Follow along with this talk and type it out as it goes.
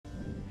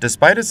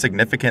Despite a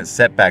significant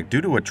setback due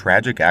to a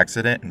tragic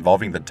accident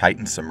involving the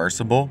Titan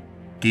Submersible,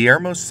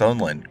 Guillermo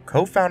Sohnlein,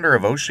 co-founder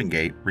of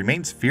Oceangate,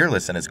 remains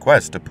fearless in his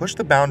quest to push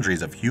the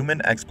boundaries of human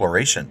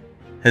exploration.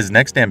 His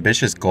next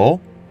ambitious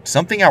goal?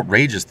 Something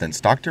outrageous than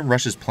Stockton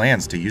Rush's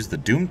plans to use the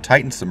doomed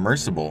Titan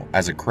Submersible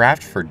as a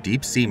craft for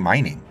deep-sea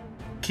mining.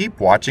 Keep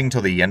watching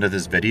till the end of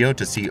this video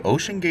to see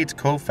Oceangate's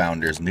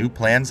co-founder's new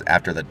plans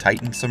after the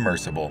Titan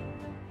Submersible.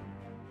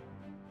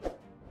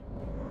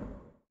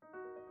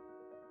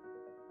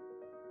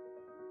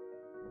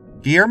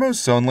 Guillermo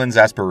Sohnlein's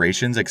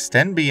aspirations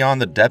extend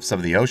beyond the depths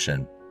of the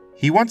ocean.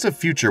 He wants a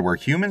future where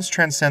humans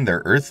transcend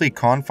their earthly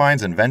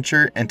confines and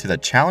venture into the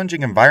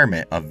challenging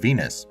environment of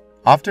Venus,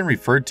 often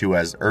referred to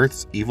as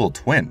Earth's evil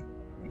twin.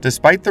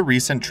 Despite the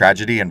recent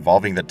tragedy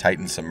involving the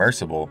Titan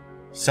Submersible,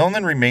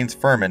 Sohnlein remains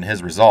firm in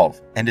his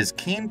resolve and is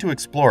keen to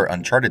explore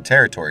uncharted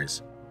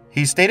territories.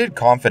 He stated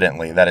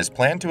confidently that his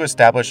plan to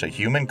establish a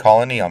human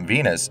colony on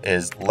Venus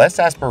is less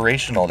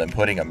aspirational than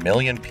putting 1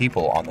 million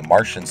people on the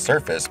Martian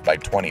surface by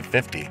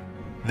 2050.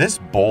 This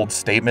bold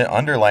statement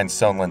underlines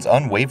Sohnlein's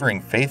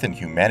unwavering faith in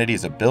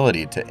humanity's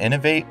ability to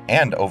innovate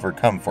and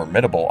overcome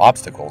formidable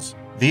obstacles.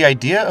 The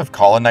idea of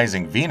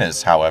colonizing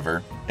Venus,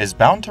 however, is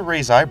bound to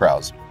raise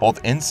eyebrows,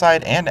 both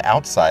inside and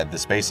outside the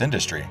space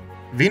industry.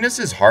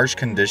 Venus's harsh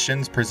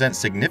conditions present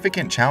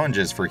significant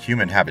challenges for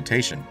human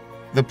habitation.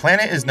 The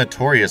planet is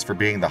notorious for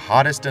being the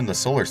hottest in the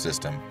solar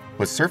system,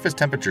 with surface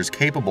temperatures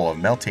capable of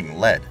melting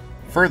lead.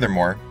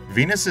 Furthermore,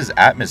 Venus's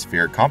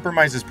atmosphere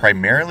comprises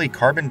primarily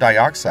carbon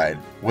dioxide,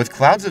 with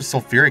clouds of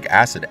sulfuric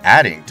acid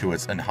adding to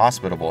its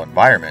inhospitable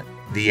environment.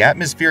 The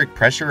atmospheric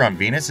pressure on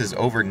Venus is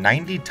over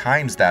 90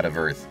 times that of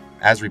Earth,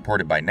 as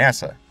reported by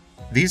NASA.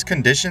 These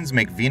conditions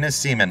make Venus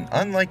seem an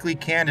unlikely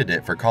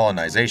candidate for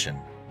colonization.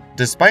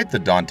 Despite the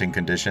daunting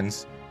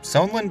conditions,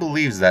 Sohnlein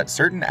believes that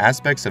certain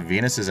aspects of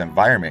Venus's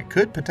environment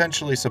could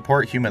potentially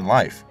support human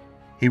life.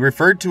 He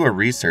referred to a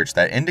research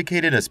that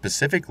indicated a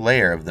specific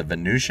layer of the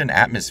Venusian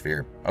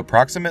atmosphere,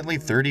 approximately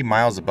 30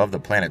 miles above the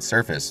planet's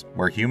surface,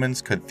 where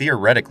humans could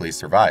theoretically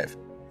survive.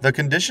 The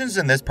conditions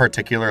in this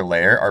particular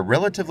layer are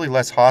relatively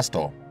less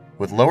hostile,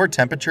 with lower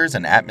temperatures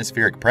and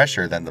atmospheric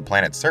pressure than the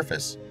planet's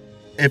surface.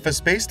 If a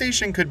space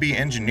station could be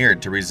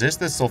engineered to resist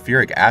the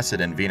sulfuric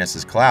acid in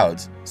Venus's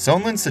clouds,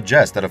 Sohnlein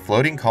suggests that a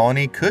floating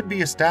colony could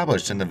be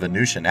established in the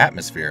Venusian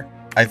atmosphere.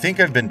 "I think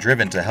I've been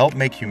driven to help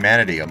make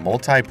humanity a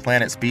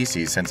multi-planet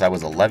species since I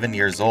was 11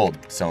 years old,"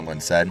 Sohnlein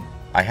said.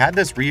 "I had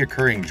this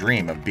reoccurring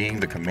dream of being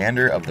the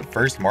commander of the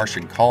first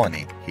Martian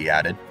colony," he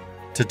added.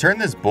 To turn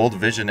this bold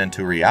vision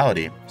into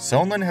reality,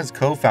 Sohnlein has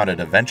co-founded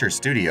a venture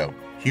studio,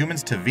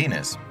 Humans to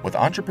Venus, with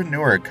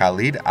entrepreneur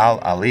Khalid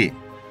Al-Ali.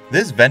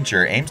 This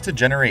venture aims to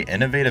generate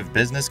innovative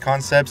business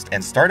concepts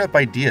and startup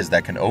ideas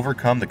that can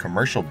overcome the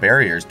commercial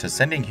barriers to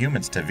sending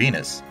humans to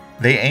Venus.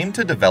 They aim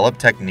to develop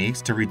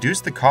techniques to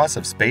reduce the cost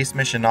of space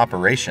mission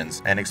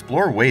operations and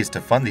explore ways to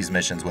fund these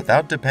missions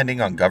without depending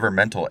on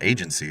governmental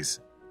agencies.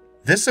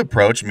 This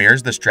approach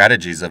mirrors the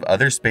strategies of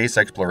other space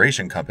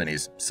exploration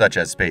companies, such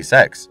as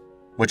SpaceX,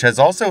 which has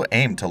also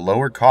aimed to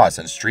lower costs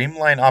and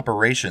streamline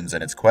operations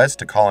in its quest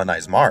to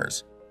colonize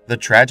Mars. The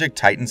tragic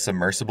Titan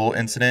Submersible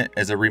incident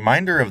is a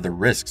reminder of the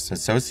risks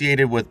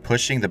associated with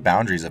pushing the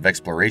boundaries of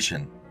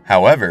exploration.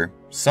 However,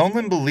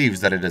 Sohnlein believes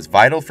that it is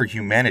vital for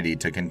humanity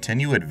to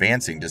continue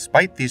advancing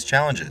despite these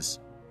challenges.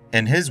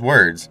 In his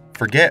words,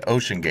 "Forget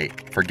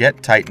Oceangate,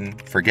 forget Titan,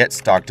 forget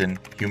Stockton.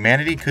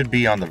 Humanity could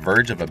be on the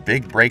verge of a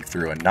big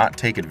breakthrough and not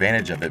take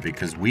advantage of it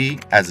because we,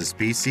 as a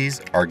species,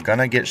 are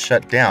gonna get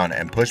shut down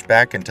and pushed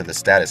back into the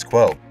status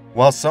quo."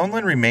 While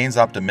Sohnlein remains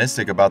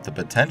optimistic about the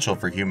potential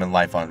for human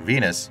life on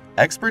Venus,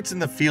 experts in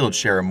the field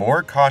share a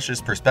more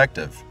cautious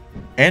perspective.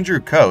 Andrew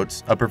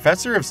Coates, a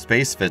professor of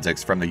space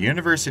physics from the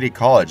University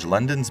College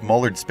London's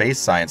Mullard Space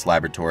Science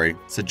Laboratory,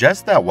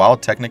 suggests that while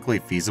technically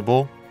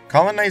feasible,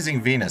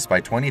 colonizing Venus by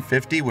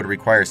 2050 would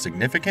require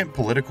significant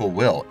political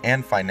will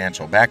and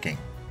financial backing.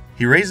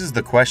 He raises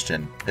the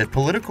question, if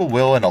political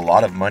will and a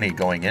lot of money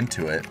going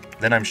into it,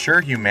 then I'm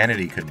sure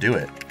humanity could do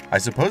it. I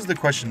suppose the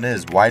question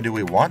is, why do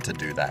we want to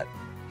do that?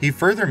 He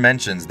further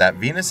mentions that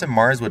Venus and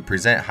Mars would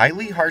present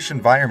highly harsh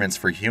environments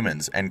for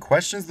humans and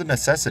questions the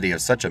necessity of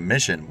such a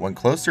mission when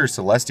closer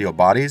celestial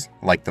bodies,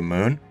 like the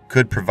Moon,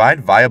 could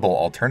provide viable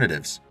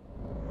alternatives.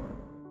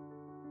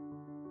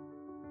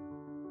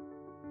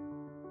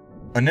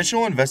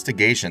 Initial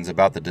investigations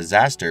about the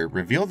disaster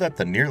reveal that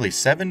the nearly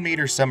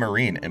 7-meter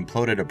submarine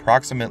imploded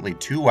approximately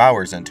 2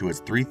 hours into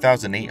its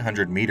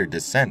 3,800-meter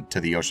descent to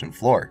the ocean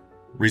floor,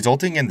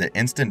 resulting in the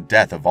instant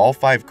death of all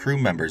 5 crew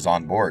members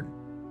on board.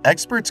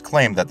 Experts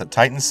claim that the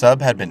Titan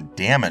sub had been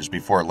damaged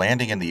before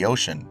landing in the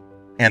ocean,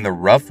 and the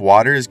rough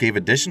waters gave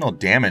additional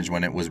damage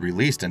when it was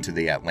released into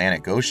the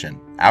Atlantic Ocean,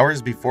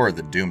 hours before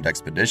the doomed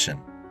expedition.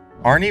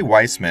 Arnie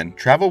Weissman,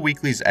 Travel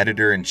Weekly's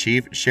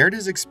editor-in-chief, shared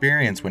his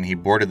experience when he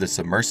boarded the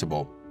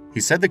submersible.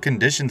 He said the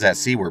conditions at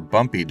sea were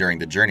bumpy during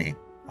the journey.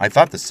 "I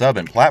thought the sub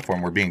and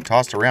platform were being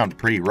tossed around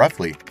pretty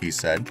roughly," he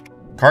said.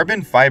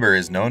 Carbon fiber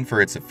is known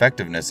for its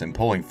effectiveness in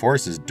pulling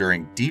forces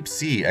during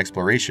deep-sea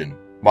exploration,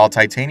 while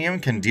titanium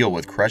can deal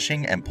with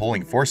crushing and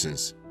pulling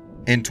forces.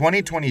 In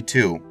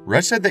 2022,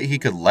 Rush said that he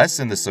could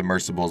lessen the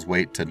submersible's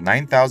weight to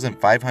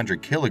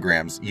 9,500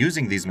 kilograms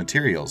using these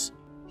materials.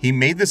 He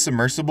made the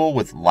submersible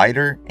with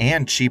lighter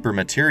and cheaper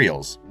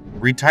materials.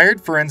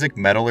 Retired forensic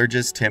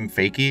metallurgist Tim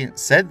Fakey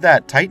said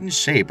that Titan's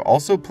shape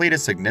also played a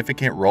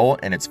significant role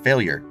in its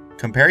failure,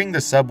 comparing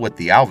the sub with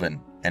the Alvin,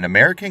 an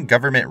American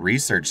government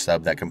research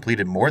sub that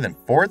completed more than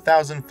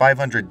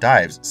 4,500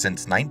 dives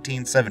since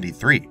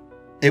 1973.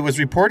 It was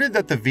reported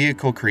that the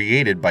vehicle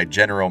created by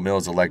General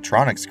Mills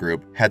Electronics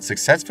Group had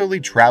successfully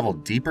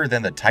traveled deeper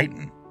than the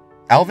Titan.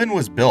 Alvin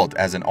was built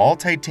as an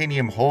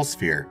all-titanium hull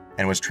sphere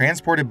and was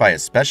transported by a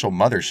special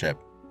mothership,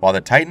 while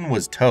the Titan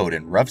was towed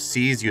in rough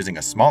seas using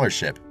a smaller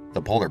ship,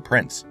 the Polar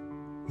Prince.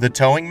 The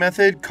towing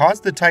method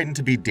caused the Titan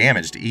to be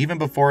damaged even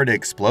before it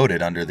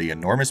exploded under the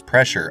enormous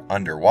pressure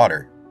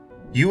underwater.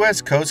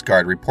 U.S. Coast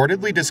Guard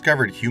reportedly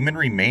discovered human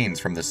remains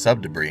from the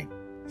sub-debris.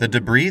 The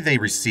debris they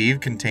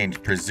received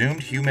contained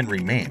presumed human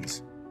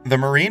remains. The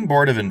Marine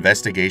Board of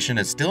Investigation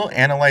is still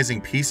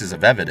analyzing pieces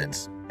of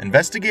evidence.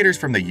 Investigators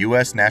from the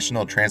U.S.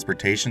 National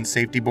Transportation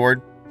Safety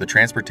Board, the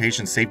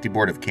Transportation Safety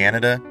Board of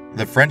Canada,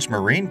 the French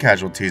Marine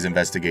Casualties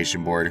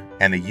Investigation Board,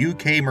 and the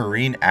UK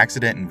Marine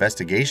Accident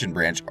Investigation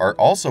Branch are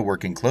also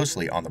working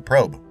closely on the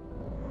probe.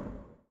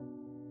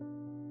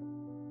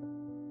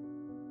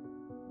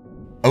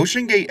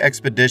 Oceangate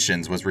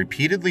Expeditions was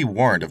repeatedly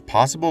warned of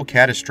possible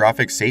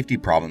catastrophic safety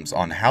problems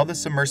on how the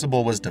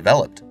submersible was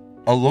developed.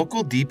 A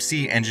local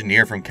deep-sea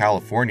engineer from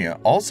California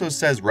also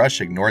says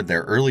Rush ignored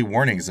their early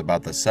warnings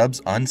about the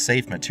sub's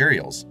unsafe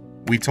materials.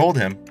 "We told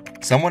him,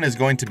 someone is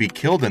going to be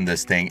killed in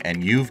this thing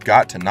and you've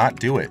got to not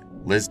do it,"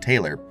 Liz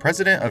Taylor,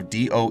 president of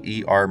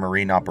DOER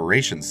Marine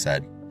Operations,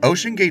 said.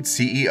 Oceangate's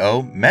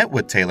CEO met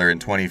with Taylor in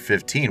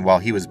 2015 while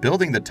he was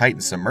building the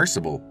Titan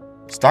submersible.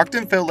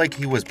 Stockton felt like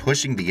he was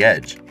pushing the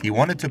edge. He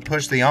wanted to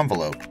push the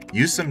envelope,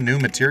 use some new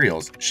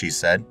materials, she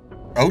said.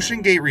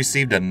 Oceangate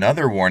received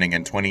another warning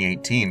in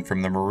 2018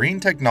 from the Marine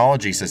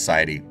Technology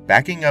Society,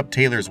 backing up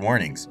Taylor's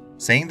warnings,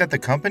 saying that the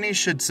company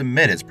should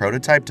submit its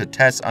prototype to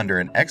tests under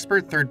an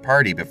expert third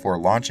party before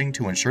launching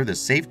to ensure the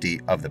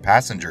safety of the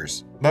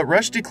passengers. But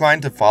Rush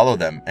declined to follow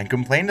them and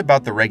complained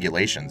about the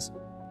regulations.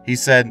 He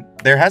said,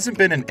 "There hasn't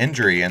been an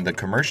injury in the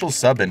commercial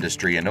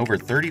sub-industry in over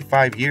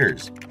 35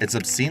 years. It's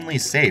obscenely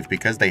safe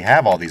because they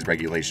have all these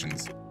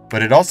regulations.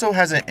 But it also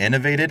hasn't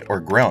innovated or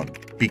grown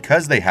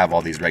because they have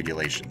all these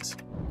regulations."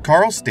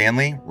 Carl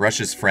Stanley,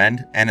 Rush's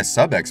friend and a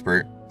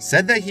sub-expert,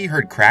 said that he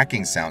heard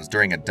cracking sounds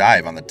during a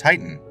dive on the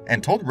Titan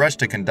and told Rush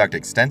to conduct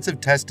extensive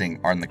testing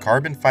on the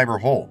carbon fiber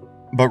hull.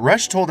 But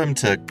Rush told him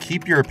to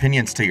keep your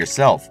opinions to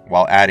yourself,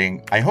 while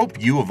adding, "I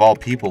hope you of all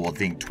people will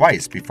think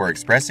twice before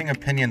expressing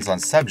opinions on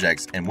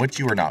subjects in which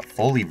you are not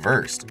fully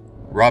versed."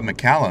 Rob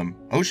McCallum,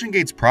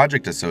 Oceangate's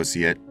project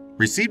associate,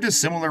 received a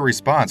similar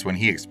response when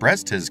he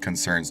expressed his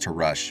concerns to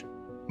Rush.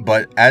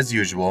 But as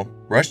usual,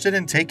 Rush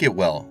didn't take it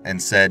well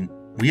and said,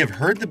 "We have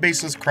heard the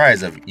baseless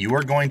cries of 'you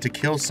are going to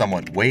kill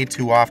someone' way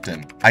too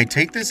often. I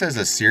take this as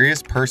a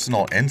serious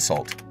personal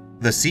insult."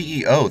 The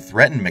CEO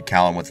threatened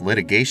McCallum with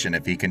litigation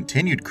if he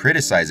continued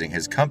criticizing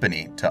his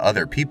company to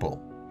other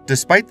people.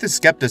 Despite the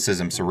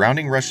skepticism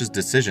surrounding Rush's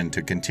decision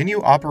to continue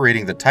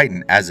operating the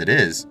Titan as it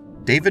is,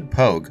 David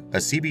Pogue,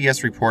 a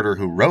CBS reporter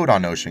who wrote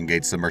on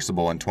Oceangate's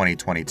submersible in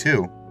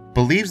 2022,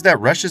 believes that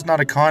Rush is not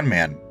a con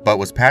man, but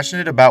was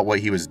passionate about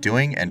what he was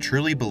doing and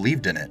truly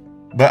believed in it.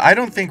 "But I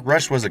don't think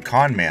Rush was a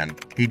con man.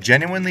 He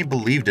genuinely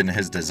believed in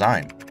his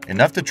design,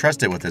 enough to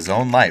trust it with his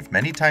own life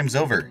many times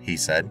over," he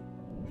said.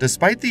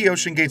 Despite the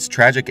Oceangate's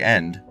tragic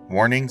end,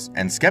 warnings,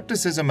 and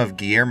skepticism of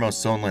Guillermo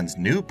Sohnlein's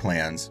new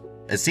plans,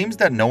 it seems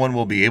that no one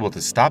will be able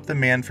to stop the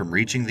man from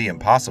reaching the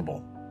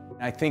impossible.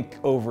 I think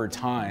over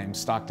time,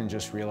 Stockton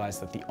just realized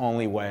that the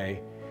only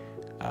way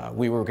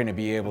we were going to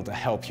be able to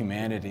help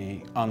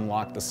humanity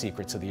unlock the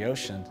secrets of the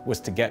ocean was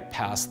to get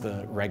past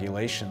the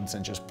regulations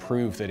and just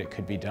prove that it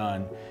could be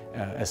done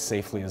as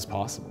safely as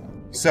possible.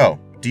 So,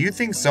 do you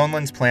think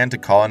Sohnlein's plan to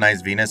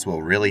colonize Venus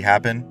will really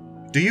happen?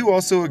 Do you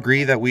also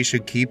agree that we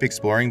should keep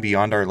exploring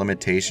beyond our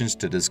limitations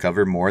to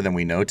discover more than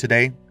we know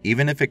today,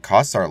 even if it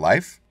costs our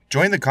life?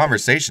 Join the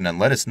conversation and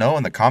let us know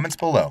in the comments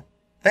below.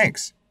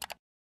 Thanks.